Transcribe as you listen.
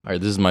All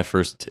right, this is my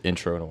first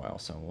intro in a while,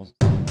 so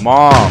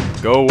Mom,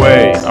 go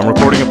away. I'm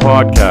recording a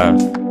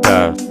podcast.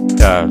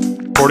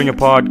 Recording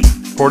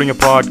a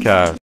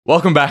podcast.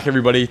 Welcome back,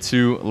 everybody,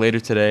 to Later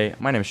Today.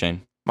 My name is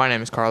Shane. My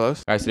name is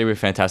Carlos. Guys, today we have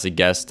a fantastic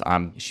guest.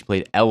 She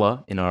played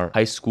Ella in our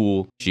high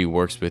school. She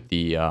works with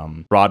the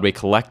Broadway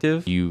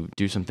Collective. You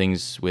do some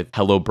things with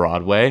Hello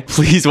Broadway.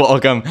 Please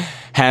welcome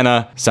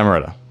Hannah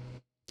Samaretta.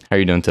 How are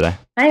you doing today?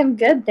 I am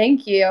good,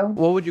 thank you.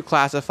 What would you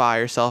classify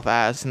yourself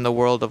as in the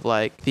world of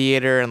like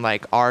theater and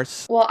like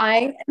arts? Well,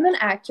 I am an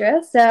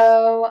actress,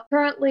 so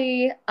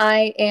currently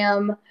I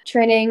am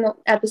training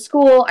at the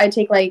school. I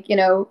take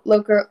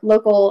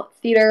local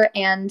theater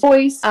and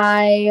voice.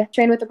 I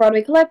train with the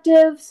Broadway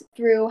Collective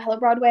through Hello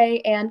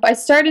Broadway, and I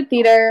started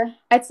theater,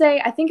 I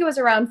think it was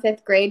around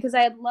 5th grade, because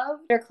I had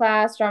loved theater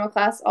class, drama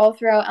class, all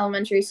throughout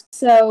elementary school.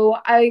 So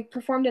I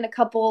performed in a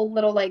couple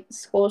little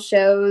school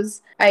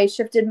shows. I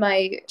shifted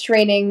my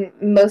training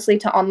mostly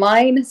to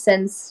online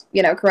since,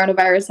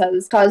 coronavirus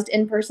has caused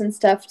in-person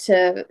stuff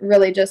to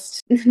really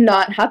just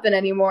not happen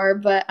anymore.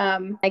 But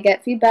I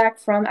get feedback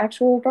from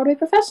actual Broadway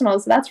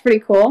professionals. So that's pretty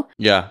cool.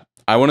 Yeah.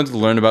 I wanted to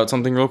learn about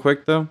something real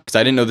quick, though, because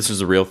I didn't know this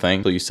was a real thing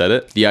until you said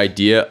it. The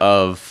idea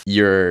of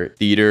your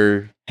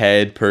theater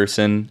head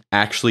person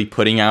actually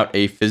putting out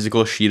a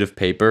physical sheet of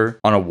paper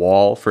on a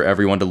wall for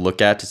everyone to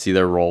look at to see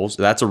their roles.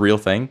 That's a real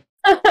thing.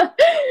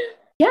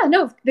 Yeah,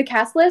 no, the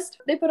cast list,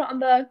 they put it on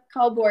the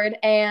call board,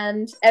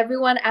 and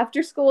everyone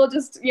after school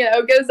just,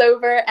 goes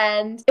over,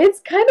 and it's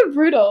kind of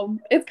brutal.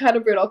 It's kind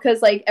of brutal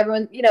because,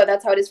 everyone,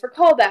 that's how it is for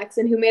callbacks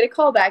and who made a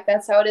callback.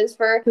 That's how it is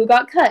for who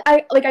got cut.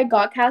 I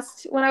got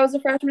cast when I was a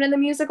freshman in the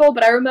musical,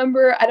 but I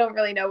remember I don't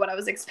really know what I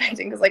was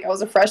expecting because, I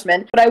was a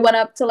freshman. But I went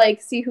up to,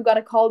 see who got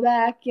a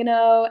callback, and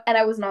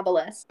I wasn't on the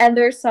list. And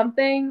there's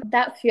something,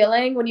 that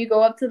feeling when you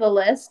go up to the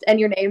list and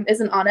your name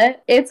isn't on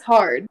it, it's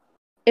hard.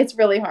 It's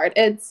really hard.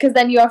 It's because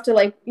then you have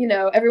to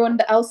everyone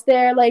else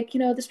there,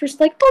 this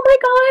person's like, oh my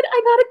God,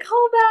 I got a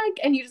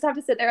callback. And you just have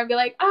to sit there and be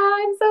like,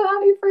 I'm so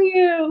happy for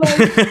you.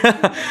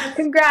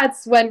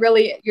 Congrats, when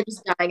really you're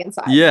just dying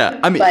inside. Yeah.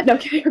 I mean, but no,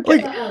 you're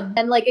good.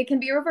 And it can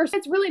be reversed.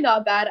 It's really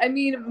not bad. I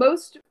mean,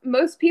 most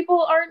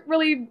people aren't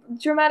really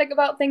dramatic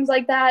about things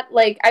like that.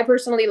 I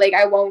personally,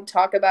 I won't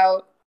talk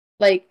about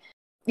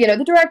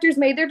the directors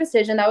made their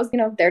decision. That was,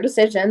 their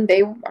decision.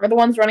 They are the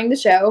ones running the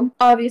show.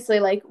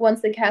 Obviously,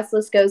 once the cast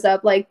list goes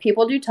up,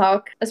 people do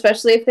talk,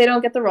 especially if they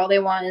don't get the role they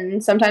want.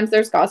 And sometimes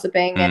there's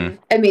gossiping. And,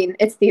 I mean,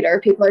 it's theater.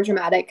 People are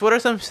dramatic. What are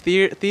some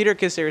theater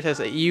stereotypes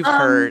that you've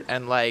heard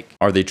and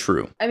are they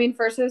true? I mean,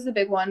 first there's the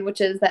big one, which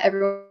is that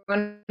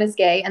everyone is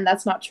gay, and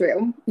that's not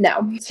true.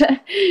 No.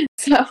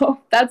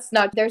 So that's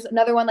not. There's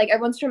another one,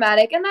 everyone's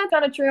dramatic, and that's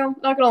kind of true.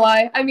 Not gonna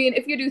lie. I mean,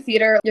 if you do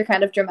theater, you're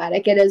kind of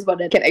dramatic. It is what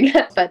it is. Kidding.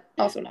 But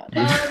also not.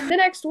 The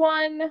next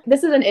one,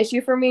 this is an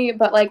issue for me,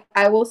 but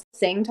I will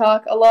sing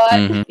talk a lot,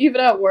 even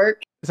at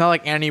work. It's not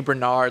like Annie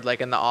Bernard,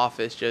 in The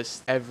Office,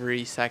 just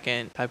every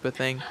second type of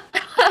thing.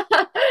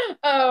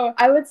 Oh,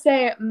 I would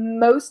say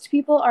most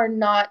people are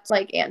not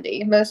like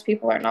Andy. Most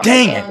people are not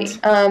Dang like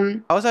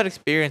Andy. How was that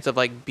experience of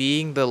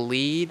being the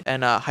lead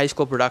in a high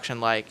school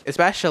production,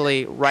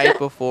 especially right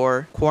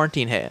before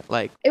quarantine hit?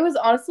 It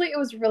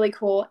was really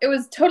cool. It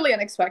was totally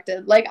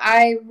unexpected.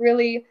 I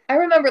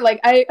remember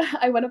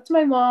I went up to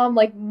my mom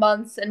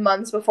months and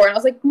months before, and I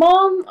was like,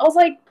 Mom, I was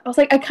like,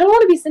 I kind of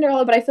want to be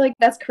Cinderella, but I feel like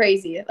that's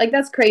crazy.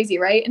 That's crazy,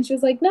 right? And she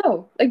was like,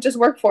 no, just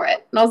work for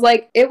it. And I was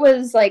like, it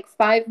was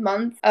 5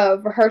 months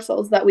of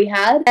rehearsals that we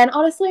had. And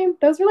honestly,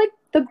 those were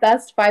the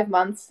best 5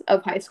 months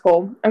of high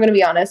school. I'm gonna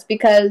be honest,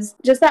 because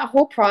just that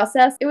whole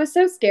process, it was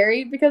so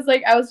scary because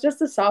I was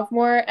just a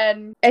sophomore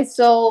and I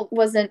still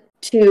wasn't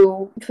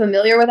too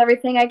familiar with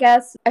everything, I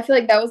guess. I feel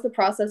that was the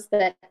process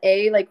that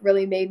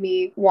really made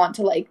me want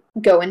to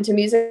go into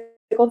music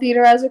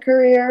theater as a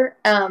career.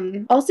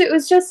 Also, it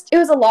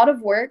was a lot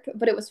of work,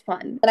 but it was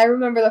fun. And I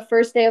remember the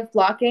first day of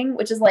blocking,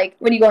 which is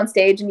when you go on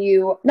stage and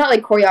you, not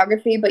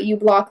choreography, but you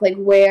block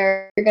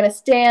where you're gonna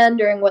stand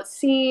during what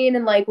scene,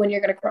 and when you're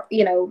gonna,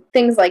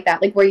 things like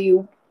that, where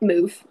you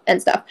move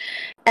and stuff.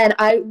 And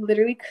I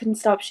literally couldn't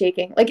stop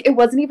shaking. It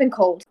wasn't even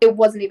cold. It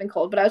wasn't even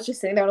cold, but I was just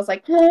sitting there and I was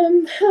like,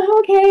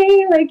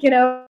 okay,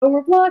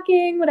 we're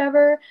blocking,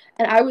 whatever.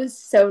 And I was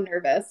so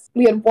nervous.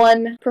 We had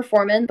one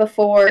performance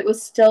before. It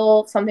was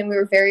still something we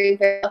were very,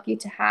 very lucky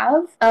to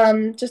have,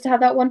 just to have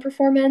that one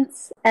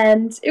performance.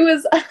 And it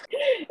was,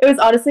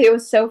 honestly, it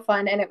was so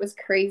fun and it was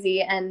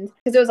crazy. And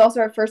because it was also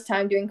our first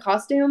time doing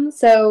costumes.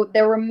 So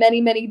there were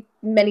many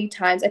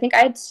times. I think I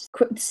had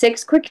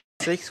 6 quick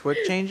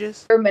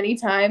changes? There were many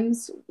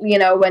times,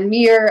 when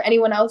me or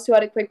anyone else who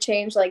had a quick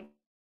change,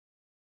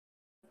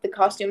 the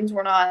costumes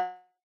were not.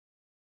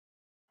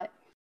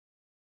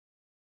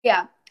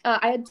 Yeah,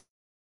 I had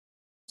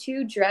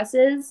 2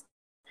 dresses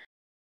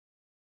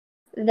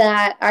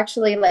that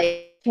actually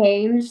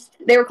changed.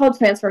 They were called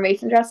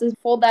transformation dresses.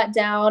 Fold that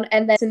down,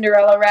 and then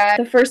Cinderella rag.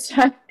 The first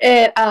time,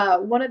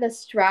 one of the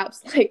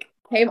straps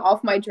came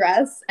off my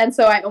dress, and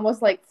so I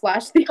almost like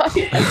flashed the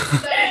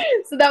audience.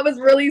 So that was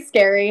really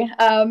scary.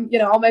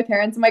 All my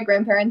parents and my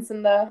grandparents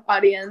in the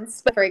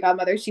audience. But fairy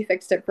godmother, she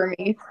fixed it for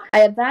me. I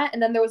had that,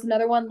 and then there was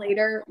another one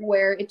later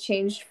where it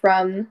changed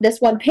from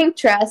this one pink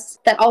dress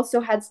that also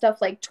had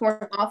stuff like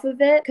torn off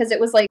of it because it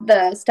was like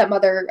the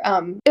stepmother.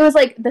 It was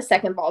like the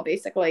second ball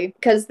basically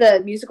because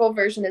the musical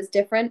version is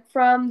different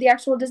from the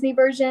actual Disney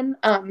version.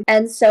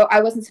 And so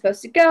I wasn't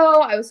supposed to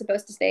go. I was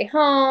supposed to stay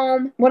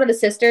home. One of the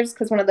sisters,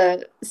 because one of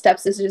the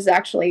stepsisters is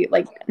actually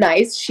like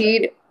nice,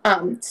 she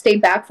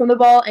stayed back from the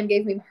ball and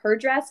gave me her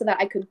dress so that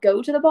I could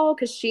go to the ball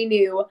because she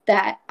knew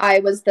that I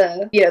was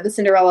the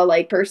Cinderella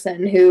like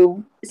person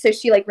who. So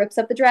she like rips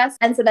up the dress,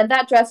 and so then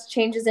that dress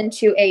changes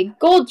into a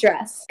gold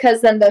dress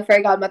because then the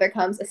fairy godmother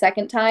comes a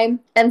second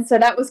time, and so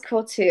that was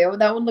cool too.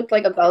 That one looked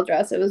like a bell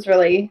dress. It was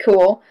really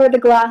cool. For the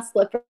glass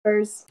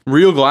slippers.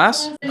 Real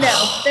glass?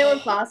 No, they were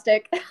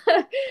plastic.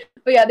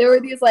 But yeah, there were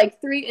these like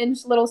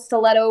 3-inch little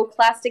stiletto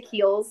plastic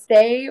heels.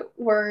 They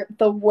were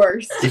the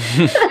worst.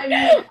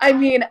 I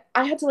mean,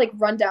 I had to like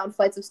run down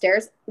flights of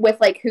stairs with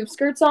like hoop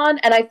skirts on,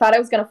 and I thought I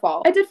was gonna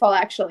fall. I did fall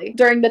actually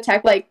during the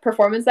tech like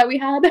performance that we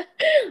had.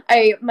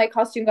 My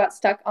costume got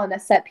stuck on a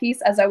set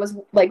piece as I was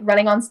like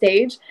running on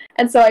stage,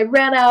 and so I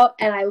ran out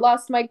and I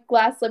lost my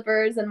glass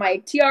slippers and my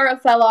tiara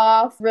fell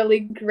off.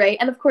 Really great,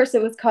 and of course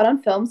it was caught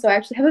on film, so I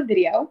actually have a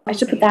video. I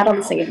should put that on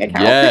the singing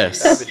account.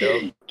 Yes.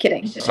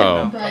 Kidding.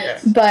 Oh.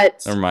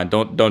 But Never mind.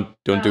 Don't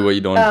do what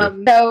you don't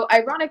do. so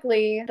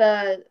ironically,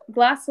 the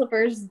glass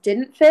slippers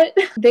didn't fit.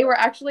 They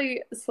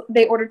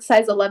ordered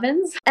size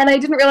 11s, and I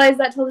didn't realize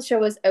that till the show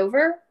was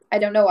over. I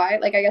don't know why.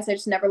 Like, I guess I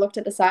just never looked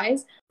at the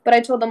size. But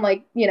I told them,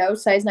 like,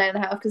 size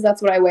 9.5 because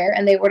that's what I wear.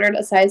 And they ordered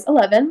a size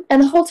 11.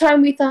 And the whole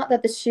time we thought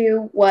that the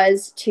shoe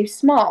was too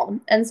small.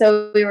 And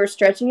so we were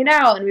stretching it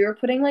out and we were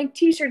putting, like,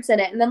 t-shirts in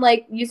it. And then,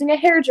 like, using a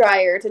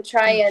hairdryer to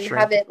try and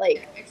have it,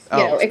 like,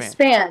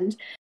 expand.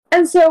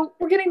 And so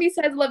we're getting these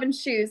size 11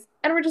 shoes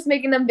and we're just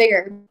making them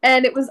bigger.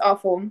 And it was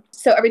awful.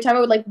 So every time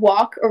I would like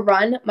walk or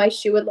run, my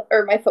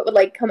foot would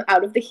like come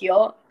out of the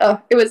heel.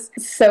 It was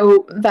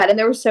so bad. And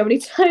there were so many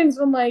times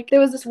when like there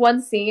was this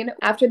one scene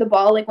after the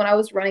ball, like when I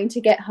was running to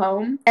get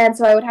home. And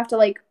so I would have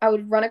to I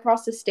would run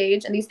across the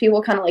stage and these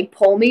people kind of like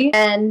pull me.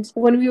 And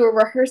when we were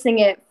rehearsing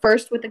it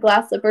first with the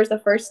glass slippers the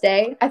first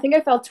day, I think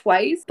I fell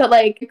twice, but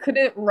like I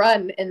couldn't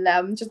run in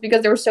them just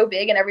because they were so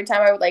big. And every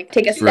time I would like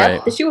take a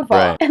step, the shoe would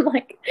fall. And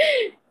like,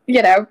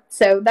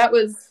 so that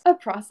was a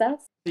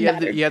process. You have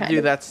to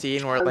do that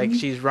scene where like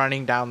she's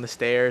running down the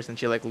stairs and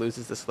she like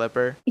loses the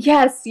slipper.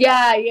 Yes,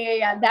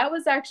 yeah. That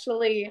was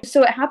actually,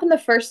 so it happened the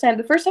first time.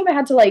 The first time I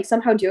had to like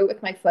somehow do it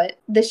with my foot.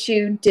 The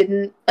shoe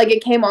didn't, like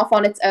it came off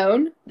on its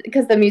own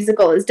because the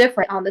musical is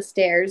different on the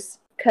stairs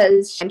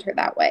because she entered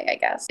that way, I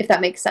guess, if that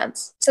makes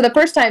sense. So the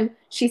first time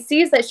she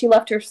sees that she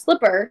left her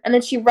slipper and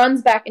then she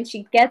runs back and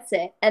she gets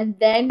it and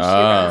then she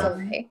runs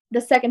away.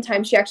 The second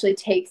time she actually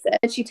takes it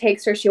and she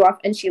takes her shoe off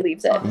and she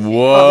leaves it on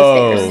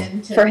the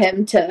stairs for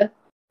him to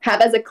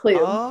have as a clue.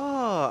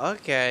 Oh,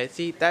 okay.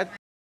 See, that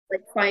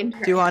like find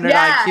her. 200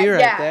 IQ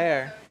right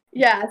there.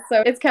 Yeah,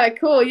 so it's kind of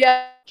cool.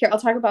 Yeah. Here, I'll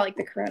talk about like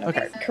the corona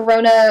part.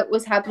 Corona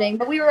was happening,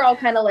 but we were all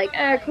kind of like,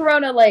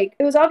 corona, like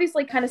it was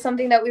obviously kind of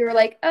something that we were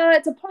like,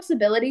 it's a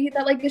possibility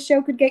that like the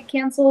show could get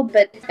canceled.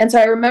 And so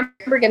I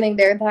remember getting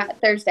there that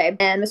Thursday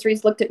and Miss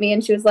Reese looked at me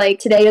and she was like,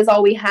 today is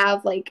all we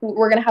have. Like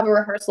we're going to have a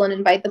rehearsal and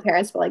invite the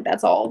parents, but like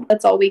that's all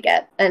we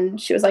get. And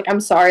she was like,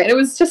 I'm sorry. And it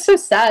was just so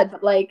sad.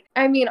 But like,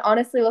 I mean,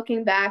 honestly,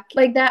 looking back,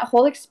 like that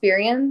whole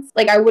experience,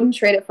 like I wouldn't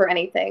trade it for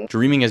anything.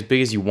 Dreaming as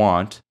big as you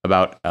want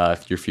about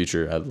your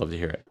future. I'd love to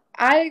hear it.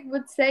 I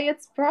would say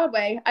it's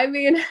Broadway. I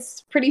mean,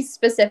 it's pretty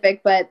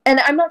specific, and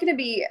I'm not going to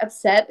be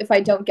upset if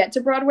I don't get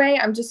to Broadway.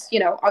 I'm just,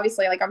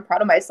 obviously, like, I'm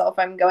proud of myself.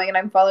 I'm going and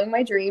I'm following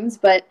my dreams,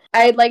 but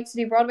I'd like to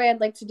do Broadway.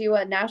 I'd like to do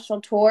a national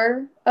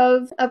tour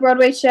of a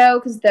Broadway show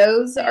because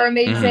those are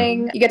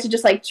amazing. You get to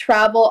just, like,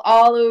 travel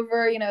all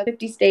over,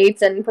 50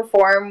 states and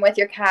perform with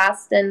your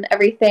cast and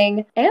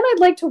everything. And I'd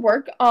like to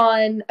work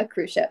on a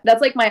cruise ship.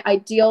 That's, like, my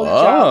ideal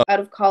job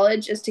out of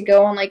college is to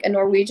go on, like, a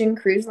Norwegian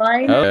cruise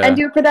line and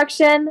do a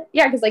production.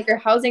 Yeah, because, like, your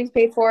housing's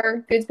paid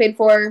for, food's paid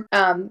for,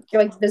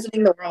 you're like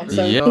visiting the world.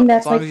 So I think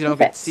that's as long as you don't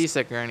get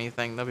seasick or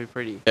anything, that'll be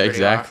pretty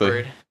exactly.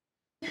 Awkward.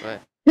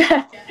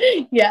 But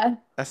yeah,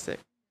 that's sick.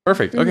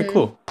 Perfect. Okay,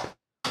 cool.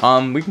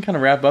 We can kind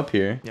of wrap up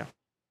here. Yeah.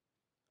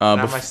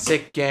 My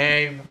sick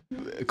game.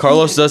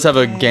 Carlos does have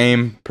a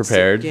game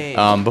prepared.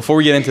 Before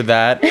we get into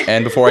that,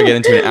 and before I get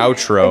into an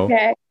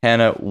outro,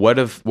 Hannah, what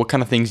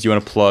kind of things do you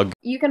want to plug?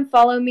 You can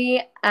follow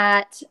me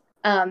at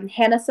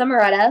Hannah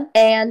Samaretta,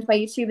 and my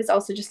YouTube is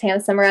also just Hannah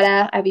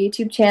Samaretta. I have a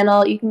YouTube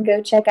channel you can go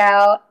check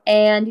out,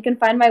 and you can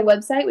find my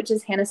website, which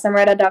is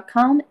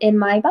hannahsamaretta.com, in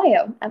my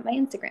bio at my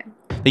Instagram.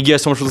 Thank you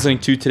guys so much for listening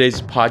to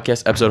today's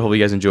podcast episode. Hopefully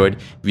you guys enjoyed.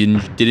 If you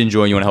did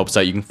enjoy and you want to help us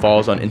out, you can follow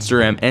us on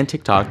Instagram and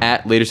TikTok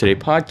at Later Today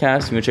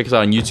Podcast. You can check us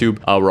out on YouTube.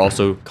 We're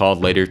also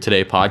called Later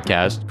Today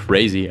Podcast.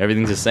 Crazy.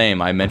 Everything's the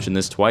same. I mentioned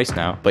this twice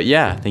now. But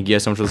yeah, thank you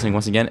guys so much for listening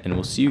once again, and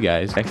we'll see you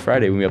guys next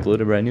Friday when we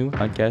upload a brand new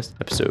podcast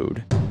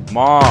episode.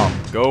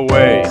 Mom, go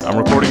away. I'm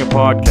recording a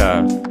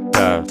podcast.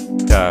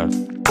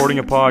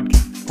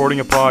 Recording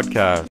a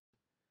podcast.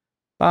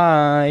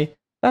 Bye.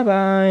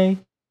 Bye.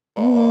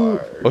 Oh,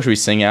 should we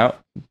sing out?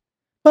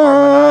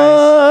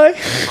 Harmonize. Bye.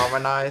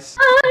 Harmonize.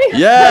 Yeah.